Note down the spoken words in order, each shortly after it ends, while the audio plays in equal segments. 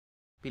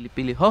Pili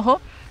pili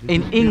hoho.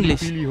 In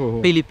English,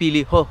 pili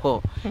pili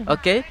hoho.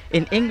 Okay.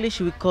 In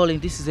English, we call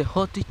it, this is a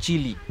hot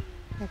chili.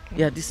 Okay.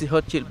 Yeah, this is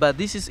hot chili. But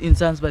this is in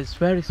Zanzibar, it's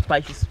very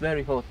spicy, it's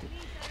very hot.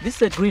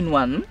 This is a green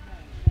one,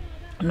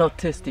 not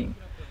tasting.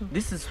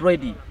 This is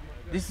ready.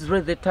 This is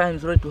ready. The time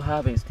is ready to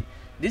harvest.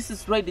 This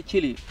is ready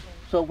chili.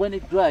 So when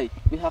it dry,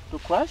 we have to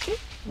crush it.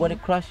 When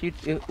it crush it,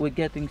 we're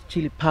getting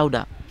chili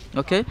powder.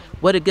 Okay.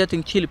 When we're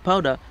getting chili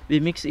powder, we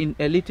mix in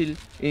a little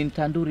in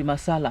tandoori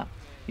masala.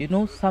 You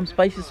know some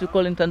spices we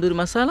call in tandoori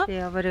masala?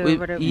 Yeah,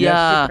 very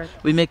Yeah,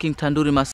 we're making tandoori masala.